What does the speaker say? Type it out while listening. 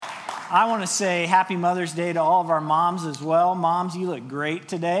I want to say happy Mother's Day to all of our moms as well. Moms, you look great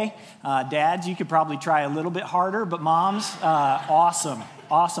today. Dads, you could probably try a little bit harder, but moms, awesome.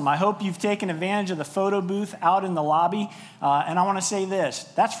 Awesome. I hope you've taken advantage of the photo booth out in the lobby. And I want to say this,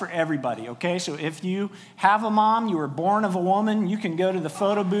 that's for everybody, okay? So if you have a mom, you were born of a woman, you can go to the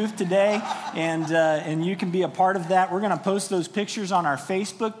photo booth today and you can be a part of that. We're going to post those pictures on our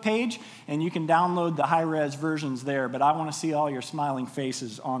Facebook page and you can download the high-res versions there. But I want to see all your smiling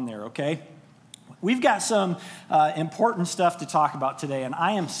faces on there, okay? We've got some important stuff to talk about today, and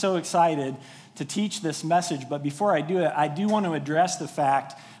I am so excited to teach this message. But before I do it, I do want to address the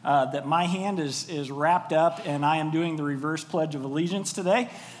fact that my hand is wrapped up and I am doing the reverse Pledge of Allegiance today.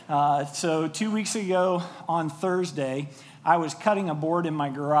 So 2 weeks ago on Thursday, I was cutting a board in my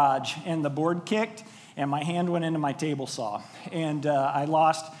garage and the board kicked and my hand went into my table saw. And I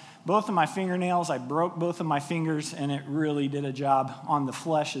lost both of my fingernails, I broke both of my fingers, and it really did a job on the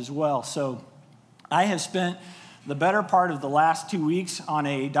flesh as well. So I have spent the better part of the last 2 weeks on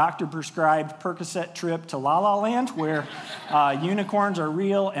a doctor-prescribed Percocet trip to La La Land where unicorns are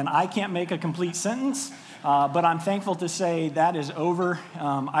real and I can't make a complete sentence. But I'm thankful to say that is over.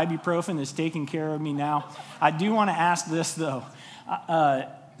 Ibuprofen is taking care of me now. I do want to ask this, though.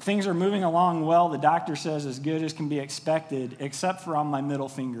 Things are moving along well. The doctor says as good as can be expected, except for on my middle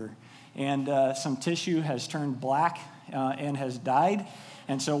finger. And some tissue has turned black and has died.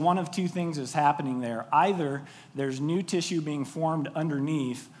 And so one of two things is happening there. Either there's new tissue being formed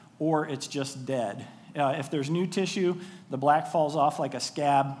underneath, or it's just dead. If there's new tissue, the black falls off like a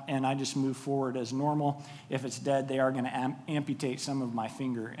scab, and I just move forward as normal. If it's dead, they are going to amputate some of my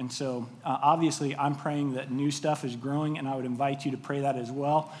finger. And so obviously, I'm praying that new stuff is growing, and I would invite you to pray that as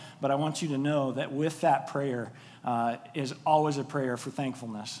well. But I want you to know that with that prayer is always a prayer for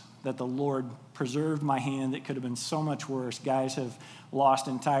thankfulness, that the Lord preserved my hand. It could have been so much worse. Guys have lost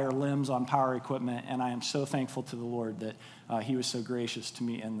entire limbs on power equipment, and I am so thankful to the Lord that he was so gracious to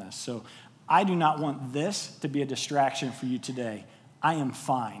me in this. So I do not want this to be a distraction for you today. I am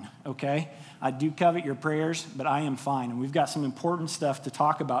fine, okay? I do covet your prayers, but I am fine. And we've got some important stuff to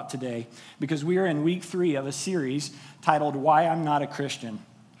talk about today because we are in week 3 of a series titled Why I'm Not a Christian.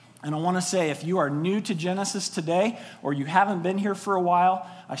 And I want to say, if you are new to Genesis today or you haven't been here for a while,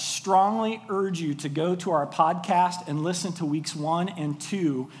 I strongly urge you to go to our podcast and listen to weeks 1 and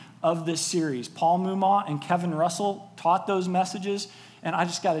 2 of this series. Paul Mumma and Kevin Russell taught those messages, and I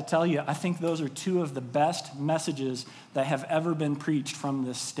just got to tell you, I think those are 2 of the best messages that have ever been preached from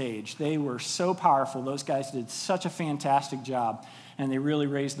this stage. They were so powerful. Those guys did such a fantastic job, and they really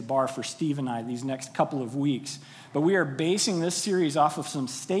raised the bar for Steve and I these next couple of weeks. But we are basing this series off of some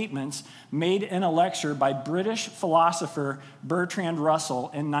statements made in a lecture by British philosopher Bertrand Russell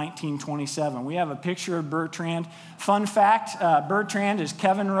in 1927. We have a picture of Bertrand. Fun fact, Bertrand is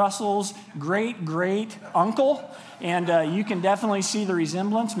Kevin Russell's great-great-uncle, and you can definitely see the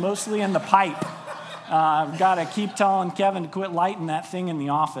resemblance, mostly in the pipe. I've got to keep telling Kevin to quit lighting that thing in the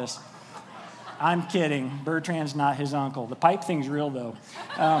office. I'm kidding. Bertrand's not his uncle. The pipe thing's real, though.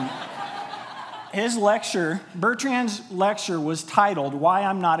 Bertrand's lecture was titled, Why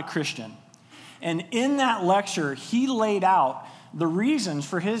I'm Not a Christian. And in that lecture, he laid out the reasons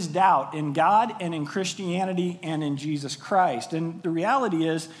for his doubt in God and in Christianity and in Jesus Christ. And the reality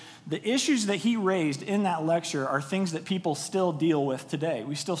is, the issues that he raised in that lecture are things that people still deal with today.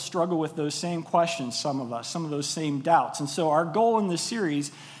 We still struggle with those same questions, some of us, some of those same doubts. And so our goal in this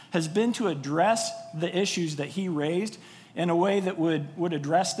series has been to address the issues that he raised in a way that would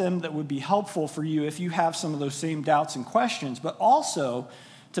address them, that would be helpful for you if you have some of those same doubts and questions, but also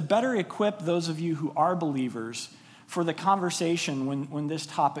to better equip those of you who are believers for the conversation when this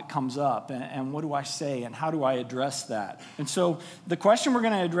topic comes up, and what do I say, and how do I address that? And so the question we're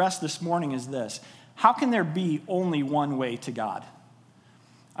going to address this morning is this: how can there be only one way to God?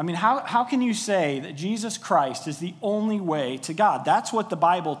 I mean, how can you say that Jesus Christ is the only way to God? That's what the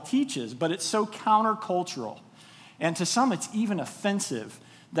Bible teaches, but it's so countercultural. And to some, it's even offensive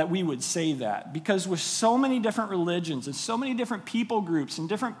that we would say that, because with so many different religions and so many different people groups and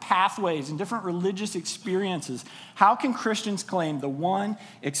different pathways and different religious experiences, how can Christians claim the one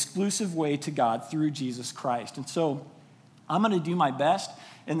exclusive way to God through Jesus Christ? And so I'm going to do my best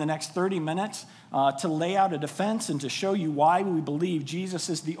in the next 30 minutes to lay out a defense and to show you why we believe Jesus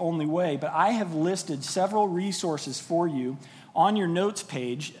is the only way. But I have listed several resources for you on your notes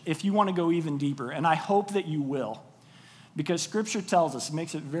page if you want to go even deeper, and I hope that you will. Because Scripture tells us,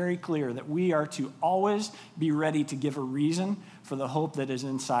 makes it very clear that we are to always be ready to give a reason for the hope that is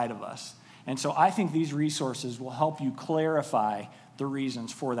inside of us. And so I think these resources will help you clarify the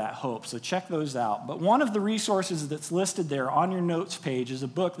reasons for that hope. So check those out. But one of the resources that's listed there on your notes page is a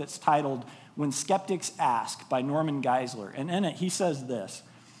book that's titled When Skeptics Ask by Norman Geisler. And in it, he says this.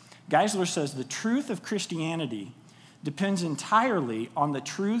 Geisler says, the truth of Christianity depends entirely on the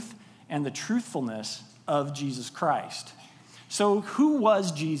truth and the truthfulness of Jesus Christ. So who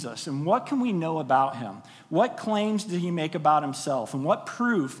was Jesus, and what can we know about him? What claims did he make about himself, and what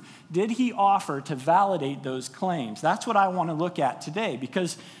proof did he offer to validate those claims? That's what I want to look at today,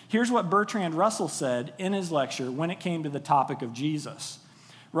 because here's what Bertrand Russell said in his lecture when it came to the topic of Jesus.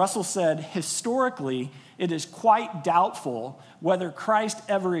 Russell said, historically, it is quite doubtful whether Christ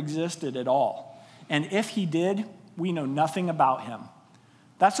ever existed at all, and if he did, we know nothing about him.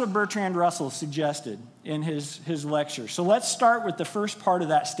 That's what Bertrand Russell suggested in his lecture. So let's start with the first part of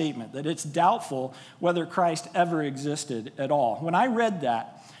that statement, that it's doubtful whether Christ ever existed at all. When I read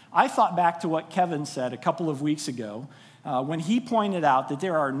that, I thought back to what Kevin said a couple of weeks ago when he pointed out that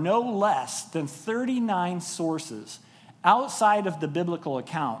there are no less than 39 sources outside of the biblical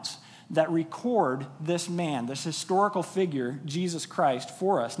accounts that record this man, this historical figure, Jesus Christ,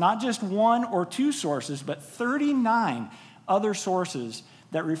 for us. Not just one or two sources, but 39 other sources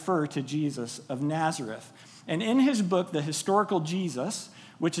that refer to Jesus of Nazareth. And in his book, The Historical Jesus,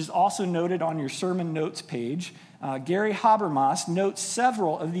 which is also noted on your sermon notes page, Gary Habermas notes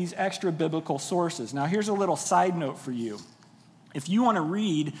several of these extra biblical sources. Now, here's a little side note for you. If you want to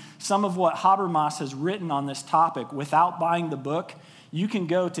read some of what Habermas has written on this topic without buying the book, you can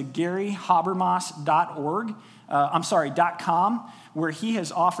go to GaryHabermas.com, where he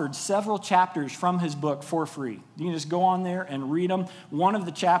has offered several chapters from his book for free. You can just go on there and read them. One of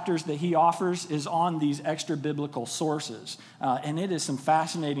the chapters that he offers is on these extra biblical sources, and it is some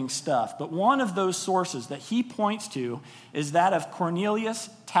fascinating stuff. But one of those sources that he points to is that of Cornelius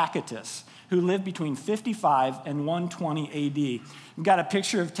Tacitus, who lived between 55 and 120 AD. We've got a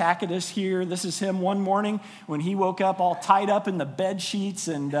picture of Tacitus here. This is him one morning when he woke up all tied up in the bed sheets,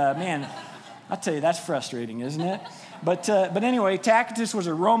 and man, I tell you, that's frustrating, isn't it? But anyway, Tacitus was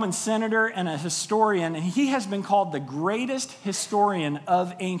a Roman senator and a historian, and he has been called the greatest historian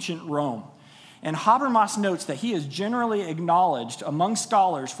of ancient Rome. And Habermas notes that he is generally acknowledged among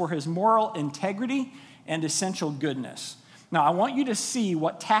scholars for his moral integrity and essential goodness. Now, I want you to see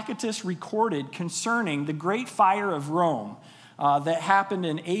what Tacitus recorded concerning the Great Fire of Rome that happened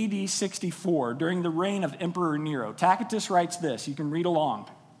in AD 64 during the reign of Emperor Nero. Tacitus writes this. You can read along.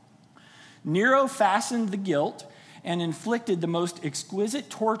 Nero fastened the guilt and inflicted the most exquisite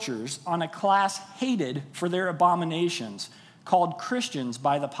tortures on a class hated for their abominations, called Christians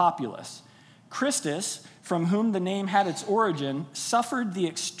by the populace. Christus, from whom the name had its origin, suffered the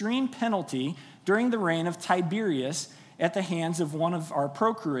extreme penalty during the reign of Tiberius at the hands of one of our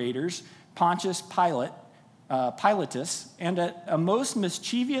procurators, Pontius Pilatus, and a most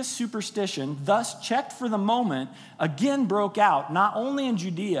mischievous superstition, thus checked for the moment, again broke out, not only in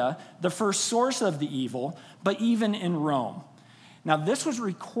Judea, the first source of the evil, but even in Rome. Now, this was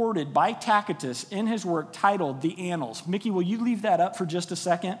recorded by Tacitus in his work titled The Annals. Mickey, will you leave that up for just a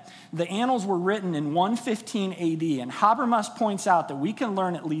second? The Annals were written in 115 AD, and Habermas points out that we can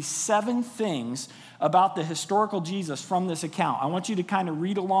learn at least 7 things about the historical Jesus from this account. I want you to kind of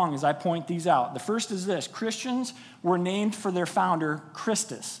read along as I point these out. The first is this: Christians were named for their founder,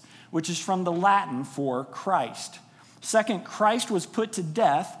 Christus, which is from the Latin for Christ. Second, Christ was put to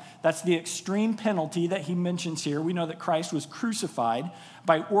death. That's the extreme penalty that he mentions here. We know that Christ was crucified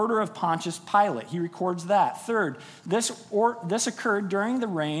by order of Pontius Pilate. He records that. Third, this occurred during the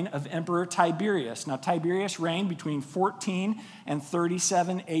reign of Emperor Tiberius. Now, Tiberius reigned between 14 and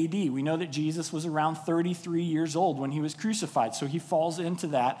 37 AD. We know that Jesus was around 33 years old when he was crucified, so he falls into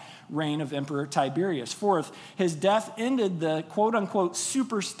that reign of Emperor Tiberius. Fourth, his death ended the quote-unquote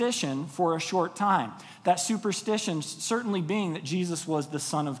superstition for a short time. That superstition certainly being that Jesus was the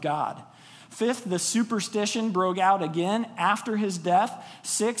Son of God. Fifth, the superstition broke out again after his death.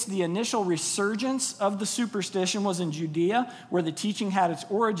 Sixth, the initial resurgence of the superstition was in Judea, where the teaching had its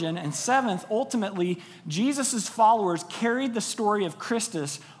origin. And seventh, ultimately, Jesus' followers carried the story of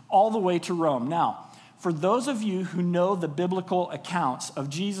Christus all the way to Rome. Now, for those of you who know the biblical accounts of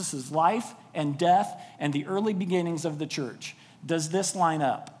Jesus' life and death and the early beginnings of the church, does this line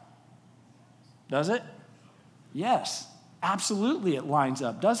up? Does it? Yes, absolutely it lines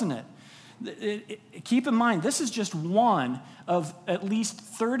up, doesn't it? Keep in mind, this is just one of at least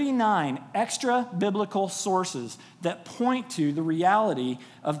 39 extra biblical sources that point to the reality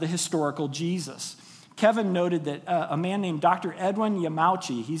of the historical Jesus. Kevin noted that a man named Dr. Edwin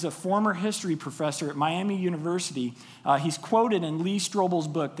Yamauchi, he's a former history professor at Miami University. He's quoted in Lee Strobel's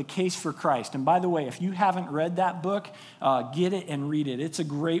book, The Case for Christ. And by the way, if you haven't read that book, get it and read it. It's a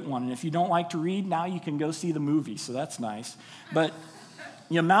great one. And if you don't like to read, now you can go see the movie, so that's nice. But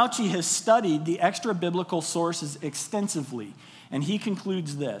Yamauchi has studied the extra-biblical sources extensively, and he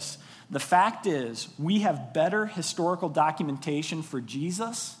concludes this: the fact is, we have better historical documentation for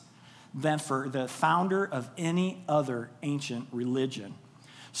Jesus than for the founder of any other ancient religion.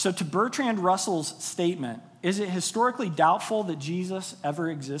 So to Bertrand Russell's statement, is it historically doubtful that Jesus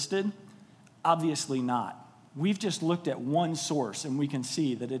ever existed? Obviously not. We've just looked at one source and we can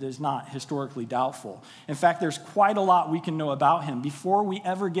see that it is not historically doubtful. In fact, there's quite a lot we can know about him before we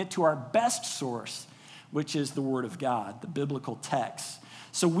ever get to our best source, which is the Word of God, the biblical text.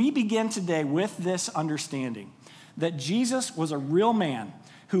 So we begin today with this understanding that Jesus was a real man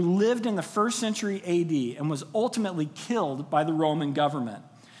who lived in the 1st century AD and was ultimately killed by the Roman government.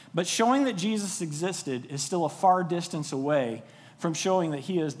 But showing that Jesus existed is still a far distance away from showing that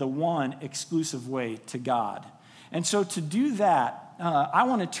he is the one exclusive way to God. And so to do that, I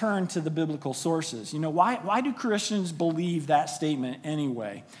want to turn to the biblical sources. You know, why do Christians believe that statement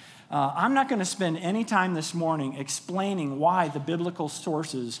anyway? I'm not going to spend any time this morning explaining why the biblical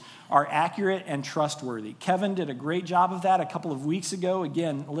sources are accurate and trustworthy. Kevin did a great job of that a couple of weeks ago.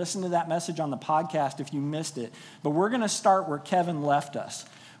 Again, listen to that message on the podcast if you missed it. But we're going to start where Kevin left us,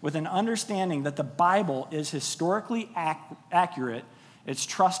 with an understanding that the Bible is historically accurate, it's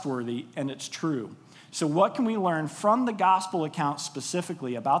trustworthy, and it's true. So what can we learn from the gospel account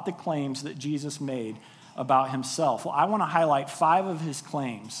specifically about the claims that Jesus made about himself? Well, I want to highlight 5 of his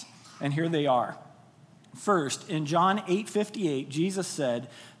claims. And here they are. First, in John 8:58, Jesus said,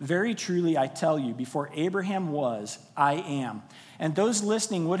 "Very truly I tell you, before Abraham was, I am." And those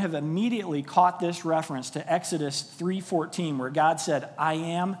listening would have immediately caught this reference to Exodus 3:14, where God said, "I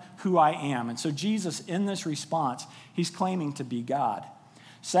am who I am." And so Jesus, in this response, he's claiming to be God.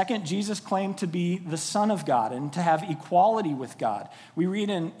 Second, Jesus claimed to be the Son of God and to have equality with God. We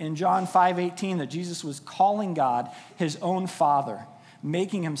read in John 5:18 that Jesus was calling God his own Father,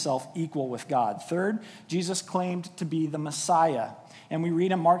 making himself equal with God. Third, Jesus claimed to be the Messiah. And we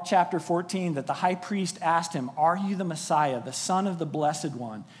read in Mark chapter 14 that the high priest asked him, "Are you the Messiah, the Son of the Blessed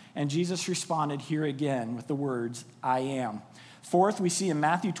One?" And Jesus responded here again with the words, "I am." Fourth, we see in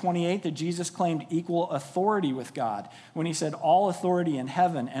Matthew 28 that Jesus claimed equal authority with God when he said, "All authority in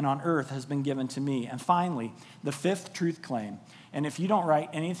heaven and on earth has been given to me." And finally, the 5th truth claim. And if you don't write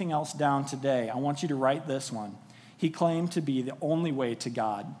anything else down today, I want you to write this one. He claimed to be the only way to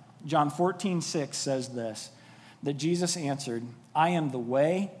God. John 14:6 says this, that Jesus answered, "I am the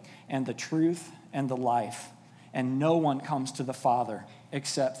way and the truth and the life, and no one comes to the Father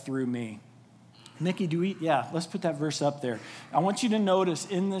except through me." Nikki, let's put that verse up there. I want you to notice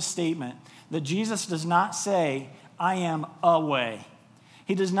in this statement that Jesus does not say, "I am a way."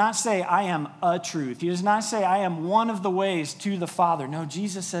 He does not say, "I am a truth." He does not say, "I am one of the ways to the Father." No,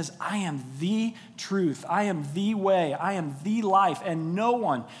 Jesus says, "I am the truth. I am the way. I am the life, and no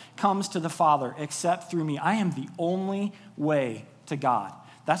one comes to the Father except through me. I am the only way to God."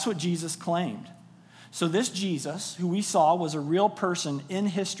 That's what Jesus claimed. So this Jesus, who we saw was a real person in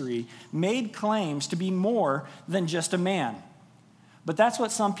history, made claims to be more than just a man. But that's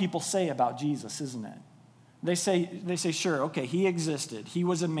what some people say about Jesus, isn't it? They say, sure, okay, he existed. He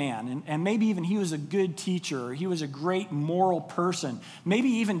was a man. And maybe even he was a good teacher, or he was a great moral person. Maybe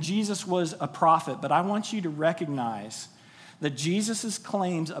even Jesus was a prophet. But I want you to recognize that Jesus'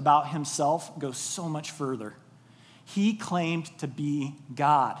 claims about himself go so much further. He claimed to be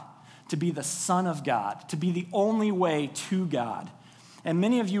God, to be the Son of God, to be the only way to God. And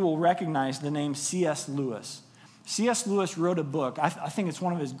many of you will recognize the name C.S. Lewis. C.S. Lewis wrote a book, I think it's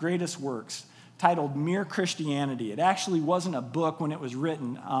one of his greatest works, titled Mere Christianity. It actually wasn't a book when it was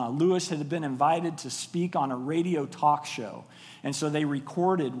written. Lewis had been invited to speak on a radio talk show. And so they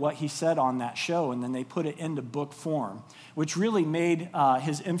recorded what he said on that show, and then they put it into book form, which really made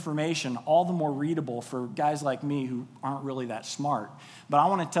his information all the more readable for guys like me who aren't really that smart. But I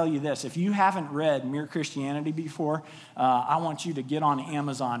want to tell you this. If you haven't read Mere Christianity before, I want you to get on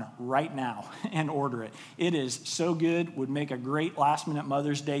Amazon right now and order it. It is so good, would make a great last-minute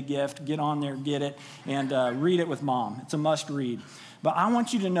Mother's Day gift. Get on there, get it, and read it with Mom. It's a must-read. But I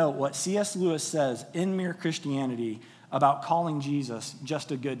want you to note what C.S. Lewis says in Mere Christianity about calling Jesus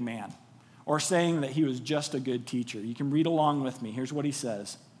just a good man, or saying that he was just a good teacher. You can read along with me. Here's what he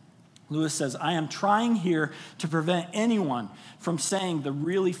says. Lewis says, "I am trying here to prevent anyone from saying the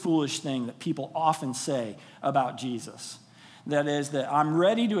really foolish thing that people often say about Jesus, That is, that I'm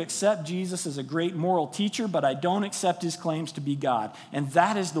ready to accept Jesus as a great moral teacher, but I don't accept his claims to be God. And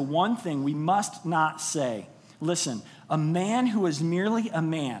that is the one thing we must not say. Listen, a man who is merely a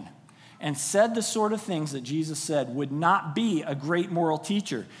man and said the sort of things that Jesus said would not be a great moral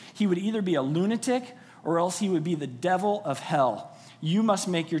teacher. He would either be a lunatic or else he would be the devil of hell. You must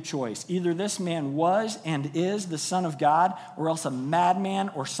make your choice. Either this man was and is the Son of God, or else a madman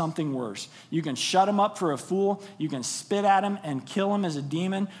or something worse. You can shut him up for a fool, you can spit at him and kill him as a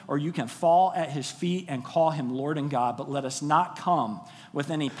demon, or you can fall at his feet and call him Lord and God. But let us not come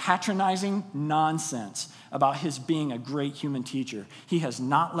with any patronizing nonsense about his being a great human teacher. He has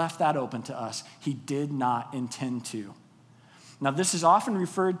not left that open to us. He did not intend to. Now, this is often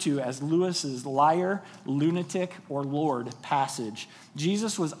referred to as Lewis's liar, lunatic, or Lord passage.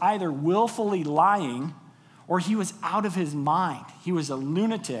 Jesus was either willfully lying or he was out of his mind. He was a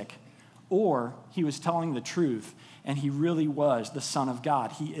lunatic, or he was telling the truth, and he really was the Son of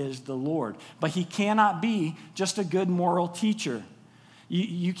God. He is the Lord. But he cannot be just a good moral teacher.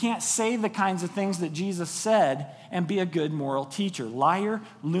 You can't say the kinds of things that Jesus said and be a good moral teacher. Liar,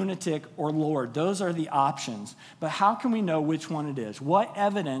 lunatic, or Lord. Those are the options. But how can we know which one it is? What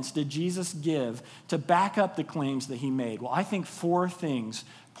evidence did Jesus give to back up the claims that he made? Well, I think 4 things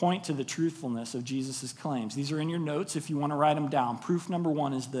point to the truthfulness of Jesus' claims. These are in your notes if you want to write them down. Proof number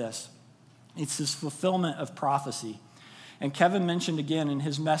 1 is this. It's his fulfillment of prophecy. And Kevin mentioned again in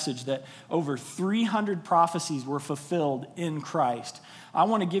his message that over 300 prophecies were fulfilled in Christ. I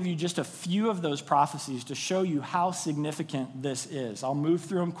want to give you just a few of those prophecies to show you how significant this is. I'll move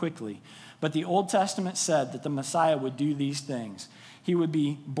through them quickly. But the Old Testament said that the Messiah would do these things. He would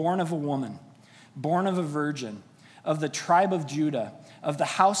be born of a woman, born of a virgin, of the tribe of Judah, of the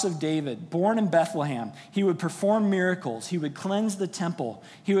house of David, born in Bethlehem. He would perform miracles. He would cleanse the temple.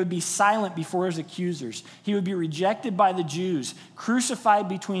 He would be silent before his accusers. He would be rejected by the Jews, crucified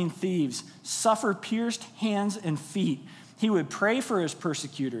between thieves, suffer pierced hands and feet. He would pray for his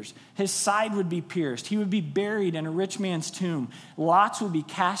persecutors. His side would be pierced. He would be buried in a rich man's tomb. Lots would be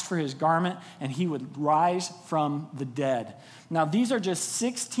cast for his garment, and he would rise from the dead. Now, these are just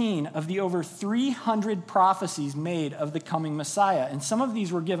 16 of the over 300 prophecies made of the coming Messiah. And some of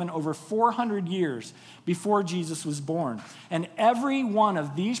these were given over 400 years before Jesus was born. And every one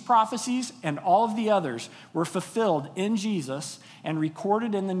of these prophecies and all of the others were fulfilled in Jesus and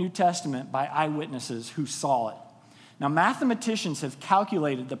recorded in the New Testament by eyewitnesses who saw it. Now, mathematicians have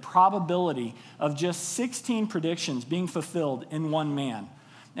calculated the probability of just 16 predictions being fulfilled in one man.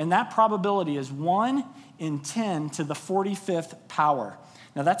 And that probability is 1 in 10 to the 45th power.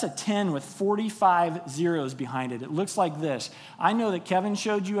 Now, that's a 10 with 45 zeros behind it. It looks like this. I know that Kevin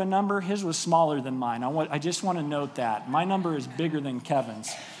showed you a number. His was smaller than mine. I just want to note that. My number is bigger than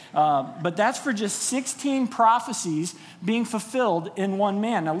Kevin's. But that's for just 16 prophecies being fulfilled in one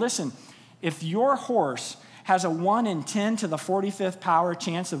man. Now, listen, if your horse has a 1 in 10 to the 45th power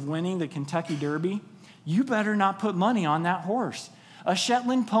chance of winning the Kentucky Derby, you better not put money on that horse. A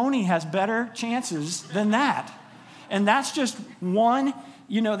Shetland pony has better chances than that. And that's just one,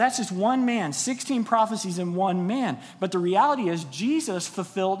 that's just one man, 16 prophecies in one man. But the reality is Jesus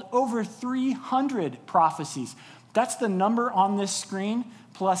fulfilled over 300 prophecies. That's the number on this screen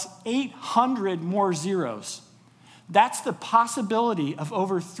plus 800 more zeros. That's the possibility of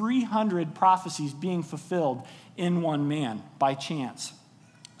over 300 prophecies being fulfilled in one man by chance.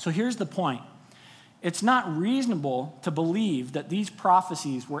 So here's the point. It's not reasonable to believe that these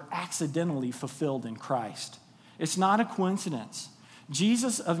prophecies were accidentally fulfilled in Christ. It's not a coincidence.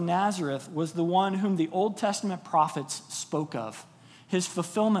 Jesus of Nazareth was the one whom the Old Testament prophets spoke of. His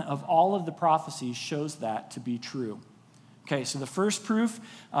fulfillment of all of the prophecies shows that to be true. Okay, so the first proof,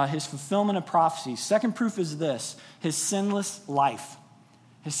 his fulfillment of prophecy. Second proof is this, his sinless life.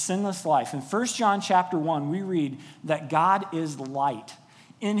 His sinless life. In 1 John chapter 1, we read that God is light.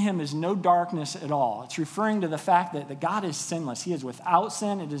 In him is no darkness at all. It's referring to the fact that God is sinless. He is without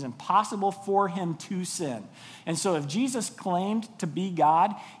sin. It is impossible for him to sin. And so if Jesus claimed to be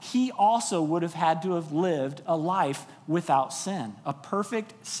God, he also would have had to have lived a life without sin, a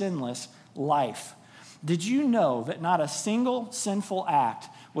perfect, sinless life. Did you know that not a single sinful act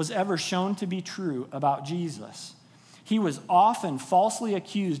was ever shown to be true about Jesus? He was often falsely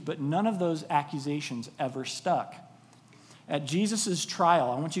accused, but none of those accusations ever stuck. At Jesus' trial,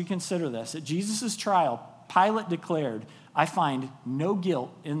 I want you to consider this. At Jesus' trial, Pilate declared, "I find no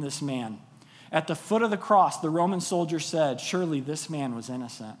guilt in this man." At the foot of the cross, the Roman soldier said, "Surely this man was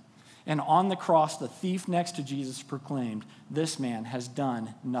innocent." And on the cross, the thief next to Jesus proclaimed, "This man has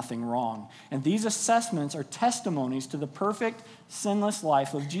done nothing wrong." And these assessments are testimonies to the perfect, sinless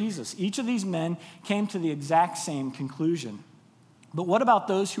life of Jesus. Each of these men came to the exact same conclusion. But what about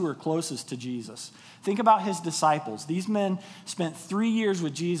those who were closest to Jesus? Think about his disciples. These men spent 3 years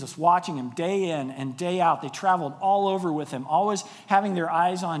with Jesus, watching him day in and day out. They traveled all over with him, always having their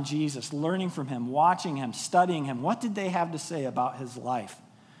eyes on Jesus, learning from him, watching him, studying him. What did they have to say about his life?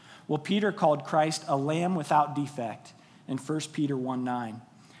 Well, Peter called Christ a lamb without defect in 1 Peter 1:9.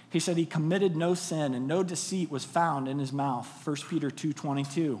 He said he committed no sin and no deceit was found in his mouth, 1 Peter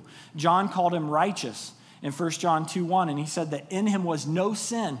 2:22. John called him righteous in 1 John 2:1, and he said that in him was no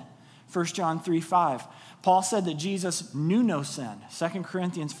sin, 1 John 3:5. Paul said that Jesus knew no sin, 2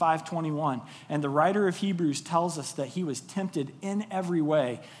 Corinthians 5:21. And the writer of Hebrews tells us that he was tempted in every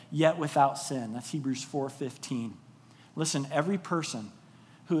way, yet without sin. That's Hebrews 4:15. Listen, every person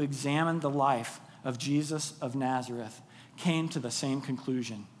who examined the life of Jesus of Nazareth came to the same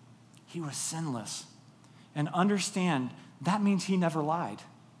conclusion. He was sinless. And understand, that means he never lied.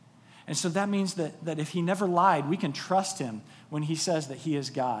 And so that means that if he never lied, we can trust him when he says that he is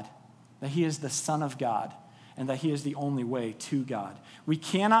God, that he is the Son of God, and that he is the only way to God. We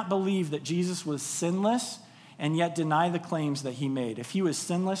cannot believe that Jesus was sinless and yet deny the claims that he made. If he was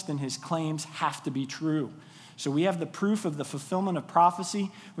sinless, then his claims have to be true. So we have the proof of the fulfillment of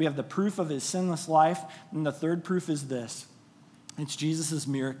prophecy. We have the proof of his sinless life. And the third proof is this. It's Jesus'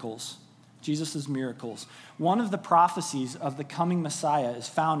 miracles. Jesus' miracles. One of the prophecies of the coming Messiah is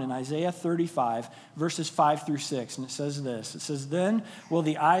found in Isaiah 35, verses 5 through 6. And it says this. It says, "Then will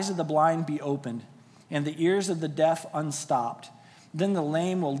the eyes of the blind be opened, and the ears of the deaf unstopped. Then the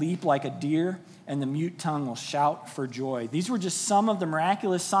lame will leap like a deer, and the mute tongue will shout for joy." These were just some of the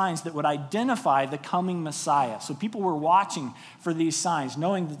miraculous signs that would identify the coming Messiah. So people were watching for these signs,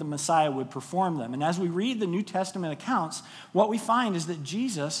 knowing that the Messiah would perform them. And as we read the New Testament accounts, what we find is that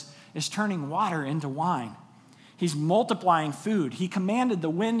Jesus is turning water into wine. He's multiplying food. He commanded the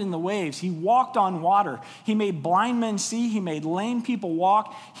wind and the waves. He walked on water. He made blind men see. He made lame people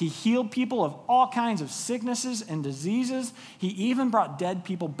walk. He healed people of all kinds of sicknesses and diseases. He even brought dead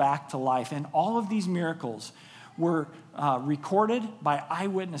people back to life. And all of these miracles were recorded by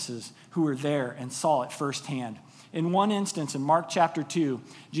eyewitnesses who were there and saw it firsthand. In one instance, in Mark chapter 2,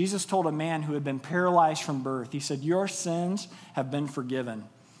 Jesus told a man who had been paralyzed from birth, he said, "Your sins have been forgiven."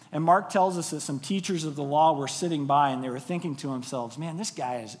 And Mark tells us that some teachers of the law were sitting by and they were thinking to themselves, "Man, this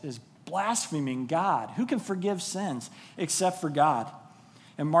guy is blaspheming God. Who can forgive sins except for God?"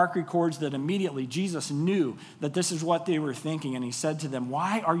 And Mark records that immediately Jesus knew that this is what they were thinking. And he said to them,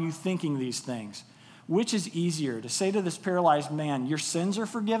 "Why are you thinking these things? Which is easier, to say to this paralyzed man, 'Your sins are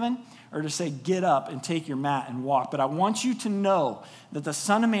forgiven,' or to say, 'Get up and take your mat and walk'? But I want you to know that the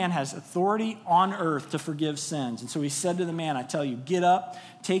Son of Man has authority on earth to forgive sins." And so he said to the man, "I tell you, get up,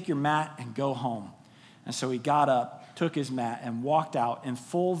 take your mat, and go home." And so he got up, took his mat, and walked out in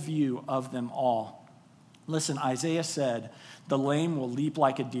full view of them all. Listen, Isaiah said, "The lame will leap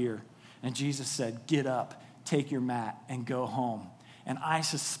like a deer." And Jesus said, "Get up, take your mat, and go home." And I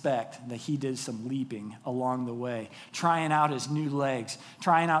suspect that he did some leaping along the way, trying out his new legs,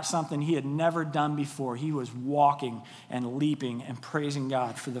 trying out something he had never done before. He was walking and leaping and praising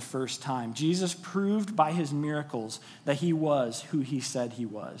God for the first time. Jesus proved by his miracles that he was who he said he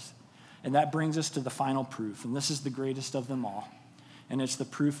was. And that brings us to the final proof, and this is the greatest of them all. And it's the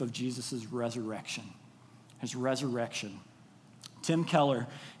proof of Jesus' resurrection. His resurrection. Tim Keller,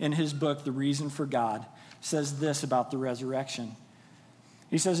 in his book, The Reason for God, says this about the resurrection.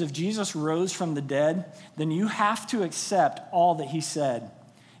 He says, if Jesus rose from the dead, then you have to accept all that he said.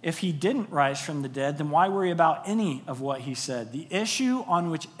 If he didn't rise from the dead, then why worry about any of what he said? The issue on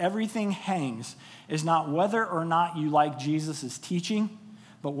which everything hangs is not whether or not you like Jesus' teaching,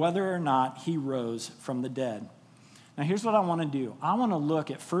 but whether or not he rose from the dead. Now here's what I want to do. I want to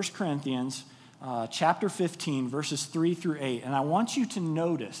look at 1 Corinthians chapter 15, verses 3 through 8, and I want you to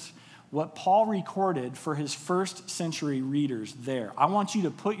notice what Paul recorded for his first century readers there. I want you to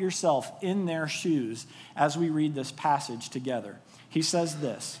put yourself in their shoes as we read this passage together. He says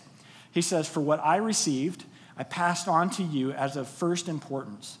this. He says, "For what I received, I passed on to you as of first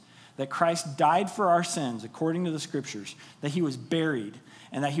importance, that Christ died for our sins according to the Scriptures, that he was buried,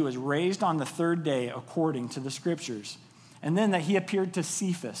 and that he was raised on the third day according to the Scriptures, and then that he appeared to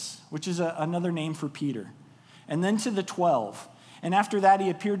Cephas," which is another name for Peter, "and then to the 12. And after that,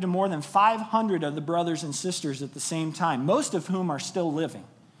 he appeared to more than 500 of the brothers and sisters at the same time, most of whom are still living,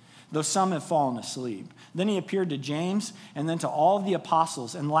 though some have fallen asleep. Then he appeared to James, and then to all of the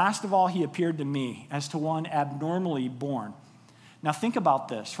apostles. And last of all, he appeared to me, as to one abnormally born." Now think about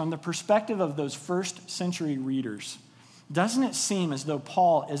this. From the perspective of those first century readers, doesn't it seem as though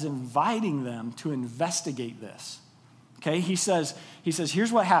Paul is inviting them to investigate this? Okay, he says,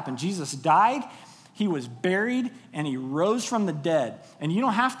 here's what happened. Jesus died. He was buried, and he rose from the dead. And you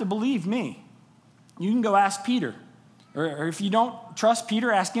don't have to believe me. You can go ask Peter. Or if you don't trust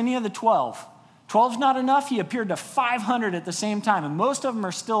Peter, ask any of the 12. 12's not enough. He appeared to 500 at the same time, and most of them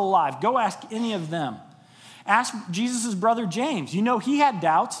are still alive. Go ask any of them. Ask Jesus' brother James. You know, he had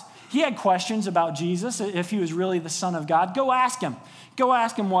doubts. He had questions about Jesus, if he was really the Son of God. Go ask him. Go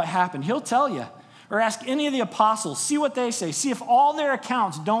ask him what happened. He'll tell you. Or ask any of the apostles. See what they say. See if all their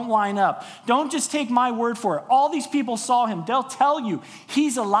accounts don't line up. Don't just take my word for it. All these people saw him. They'll tell you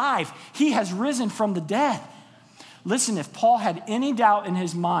he's alive. He has risen from the dead. Listen, if Paul had any doubt in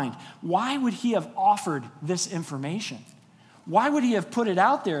his mind, why would he have offered this information? Why would he have put it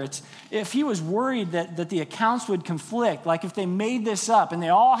out there? If he was worried that the accounts would conflict, like if they made this up and they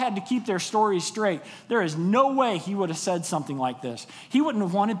all had to keep their stories straight, there is no way he would have said something like this. He wouldn't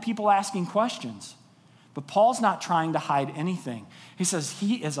have wanted people asking questions. But Paul's not trying to hide anything. He says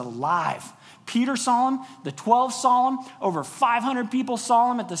he is alive. Peter saw him, the 12 saw him, over 500 people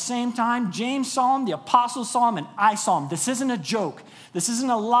saw him at the same time. James saw him, the apostles saw him, and I saw him. This isn't a joke. This isn't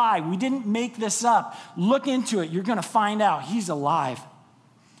a lie. We didn't make this up. Look into it. You're going to find out he's alive.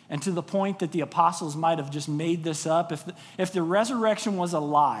 And to the point that the apostles might have just made this up, if the resurrection was a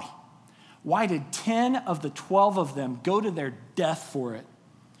lie, why did 10 of the 12 of them go to their death for it?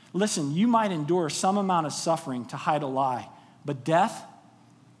 Listen, you might endure some amount of suffering to hide a lie, but death?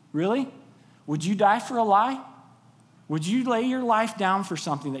 Really? Would you die for a lie? Would you lay your life down for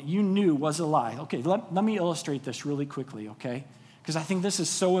something that you knew was a lie? Okay, let me illustrate this really quickly, okay? Because I think this is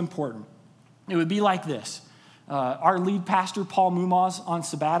so important. It would be like this. Our lead pastor, Paul Mumaz, on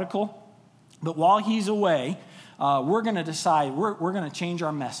sabbatical, but while he's away, we're going to decide, we're going to change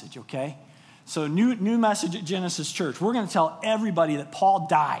our message, okay? So new message at Genesis Church. We're going to tell everybody that Paul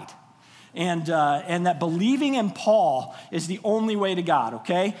died and that believing in Paul is the only way to God,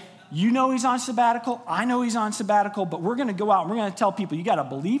 okay? You know he's on sabbatical. I know he's on sabbatical, but we're going to go out and we're going to tell people you got to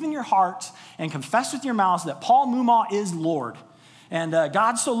believe in your hearts and confess with your mouths that Paul Mumaz is Lord. And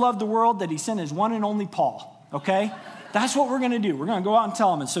God so loved the world that he sent his one and only Paul, okay? That's what we're going to do. We're going to go out and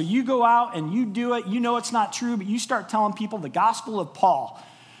tell them. And so you go out and you do it. You know it's not true, but you start telling people the gospel of Paul.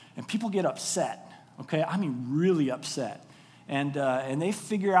 And people get upset, okay? I mean, really upset. And they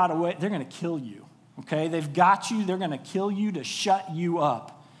figure out a way. They're going to kill you, okay? They've got you. They're going to kill you to shut you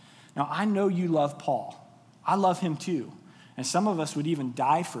up. Now, I know you love Paul. I love him too. And some of us would even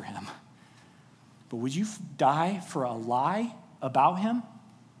die for him. But would you die for a lie about him?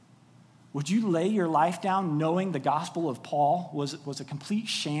 Would you lay your life down knowing the gospel of Paul was a complete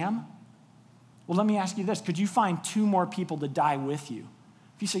sham? Well, let me ask you this. Could you find 2 more people to die with you?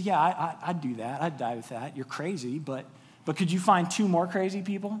 If you say, yeah, I'd do that. I'd die with that. You're crazy, but could you find 2 more crazy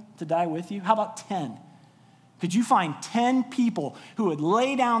people to die with you? How about 10? Could you find 10 people who would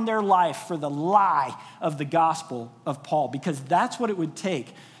lay down their life for the lie of the gospel of Paul? Because that's what it would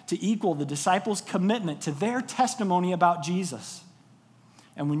take to equal the disciples' commitment to their testimony about Jesus.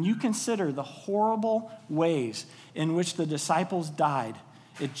 And when you consider the horrible ways in which the disciples died,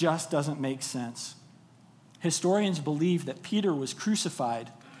 it just doesn't make sense. Historians believe that Peter was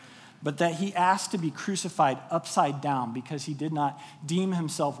crucified, but that he asked to be crucified upside down because he did not deem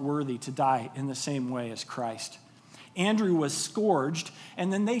himself worthy to die in the same way as Christ. Andrew was scourged,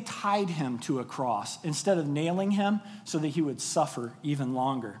 and then they tied him to a cross instead of nailing him so that he would suffer even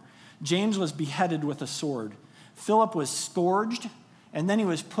longer. James was beheaded with a sword. Philip was scourged, and then he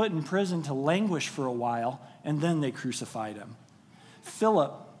was put in prison to languish for a while, and then they crucified him.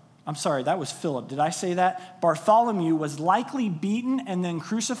 That was Philip. Did I say that? Bartholomew was likely beaten and then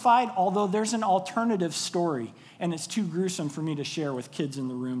crucified, although there's an alternative story, and it's too gruesome for me to share with kids in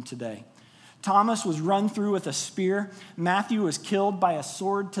the room today. Thomas was run through with a spear. Matthew was killed by a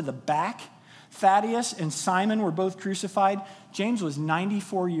sword to the back. Thaddeus and Simon were both crucified. James was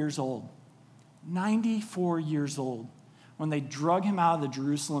 94 years old. 94 years old when they drug him out of the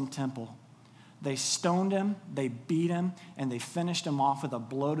Jerusalem temple. They stoned him, they beat him, and they finished him off with a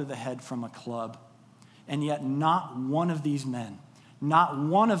blow to the head from a club. And yet not one of these men, not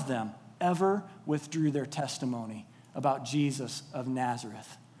one of them ever withdrew their testimony about Jesus of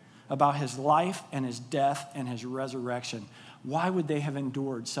Nazareth, about his life and his death and his resurrection. Why would they have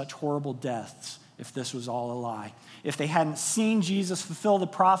endured such horrible deaths if this was all a lie? If they hadn't seen Jesus fulfill the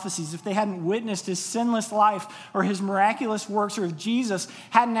prophecies, if they hadn't witnessed his sinless life or his miraculous works, or if Jesus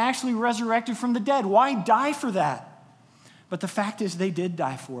hadn't actually resurrected from the dead, why die for that? But the fact is they did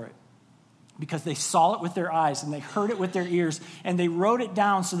die for it. because they saw it with their eyes and they heard it with their ears and they wrote it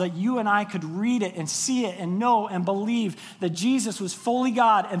down so that you and I could read it and see it and know and believe that Jesus was fully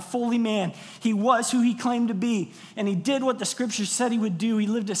God and fully man. He was who he claimed to be, and he did what the scriptures said he would do. He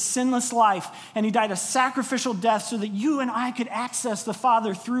lived a sinless life and he died a sacrificial death so that you and I could access the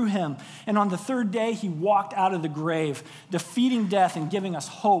Father through him. And on the third day, he walked out of the grave, defeating death and giving us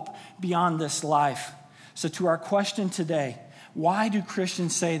hope beyond this life. So to our question today, why do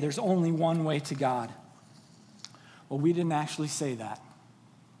Christians say there's only one way to God? Well, we didn't actually say that.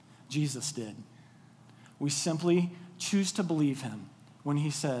 Jesus did. We simply choose to believe him when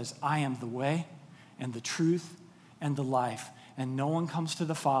he says, I am the way and the truth and the life, and no one comes to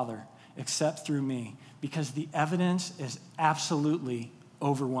the Father except through me, because the evidence is absolutely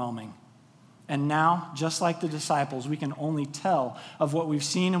overwhelming. And now, just like the disciples, we can only tell of what we've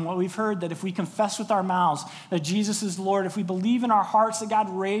seen and what we've heard, that if we confess with our mouths that Jesus is Lord, if we believe in our hearts that God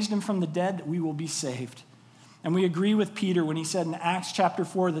raised him from the dead, that we will be saved. And we agree with Peter when he said in Acts chapter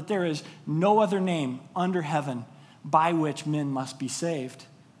 4 that there is no other name under heaven by which men must be saved.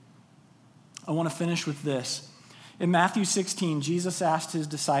 I want to finish with this. In Matthew 16, Jesus asked his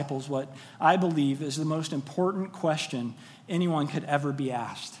disciples what I believe is the most important question anyone could ever be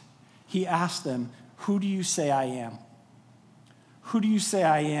asked. He asked them, who do you say I am? Who do you say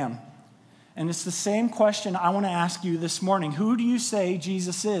I am? And it's the same question I want to ask you this morning. Who do you say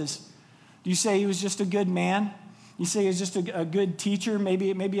Jesus is? Do you say he was just a good man? You say he was just a good teacher,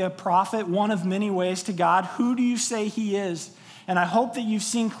 maybe a prophet, one of many ways to God? Who do you say he is? And I hope that you've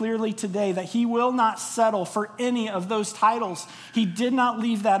seen clearly today that he will not settle for any of those titles. He did not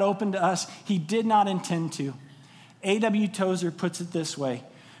leave that open to us. He did not intend to. A.W. Tozer puts it this way: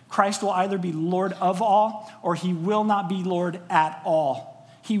 Christ will either be Lord of all, or he will not be Lord at all.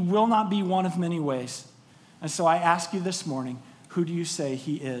 He will not be one of many ways. And so I ask you this morning, who do you say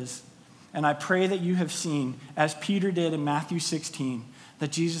he is? And I pray that you have seen, as Peter did in Matthew 16,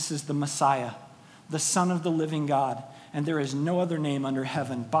 that Jesus is the Messiah, the Son of the living God, and there is no other name under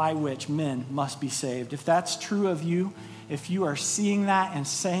heaven by which men must be saved. If that's true of you, if you are seeing that and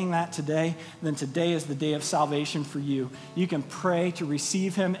saying that today, then today is the day of salvation for you. You can pray to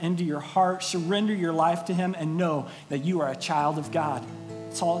receive him into your heart, surrender your life to him, and know that you are a child of God.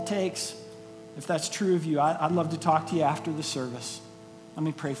 That's all it takes. If that's true of you, I'd love to talk to you after the service. Let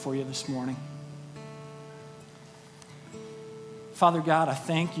me pray for you this morning. Father God, I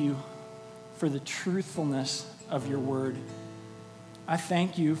thank you for the truthfulness of your word. I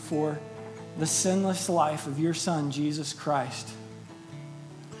thank you for the sinless life of your Son, Jesus Christ.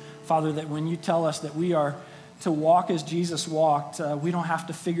 Father, that when you tell us that we are to walk as Jesus walked, we don't have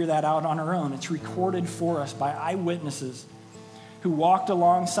to figure that out on our own. It's recorded for us by eyewitnesses who walked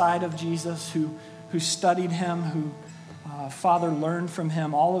alongside of Jesus, who studied him, who, Father, learned from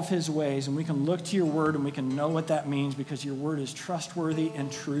him all of his ways. And we can look to your word and we can know what that means because your word is trustworthy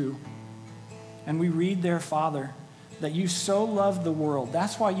and true. And we read there, Father, that you so loved the world.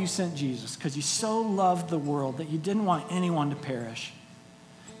 That's why you sent Jesus, because you so loved the world that you didn't want anyone to perish.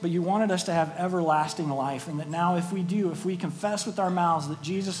 But you wanted us to have everlasting life, and that now if we confess with our mouths that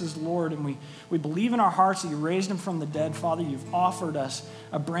Jesus is Lord, and we believe in our hearts that you raised him from the dead, Father, you've offered us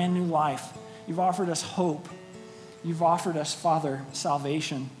a brand new life. You've offered us hope. You've offered us, Father,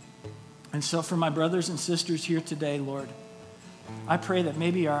 salvation. And so for my brothers and sisters here today, Lord, I pray that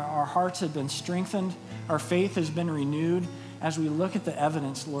maybe our hearts have been strengthened, our faith has been renewed as we look at the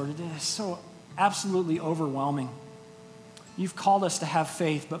evidence, Lord. It is so absolutely overwhelming. You've called us to have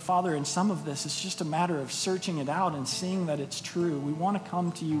faith, but Father, in some of this, it's just a matter of searching it out and seeing that it's true. We want to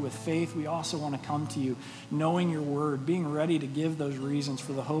come to you with faith. We also want to come to you knowing your word, being ready to give those reasons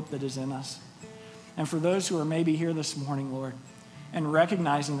for the hope that is in us. And for those who are maybe here this morning, Lord, and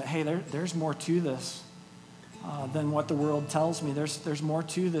recognizing that, hey, there's more to this than what the world tells me. There's more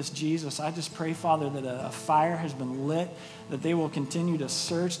to this, Jesus. I just pray, Father, that a fire has been lit, that they will continue to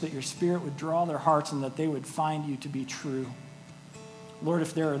search, that your Spirit would draw their hearts, and that they would find you to be true. Lord,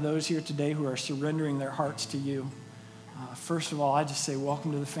 if there are those here today who are surrendering their hearts to you, first of all, I just say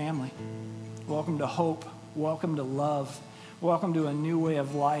welcome to the family. Welcome to hope. Welcome to love. Welcome to a new way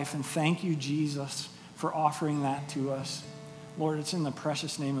of life. And thank you, Jesus, for offering that to us. Lord, it's in the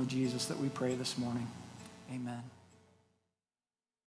precious name of Jesus that we pray this morning. Amen.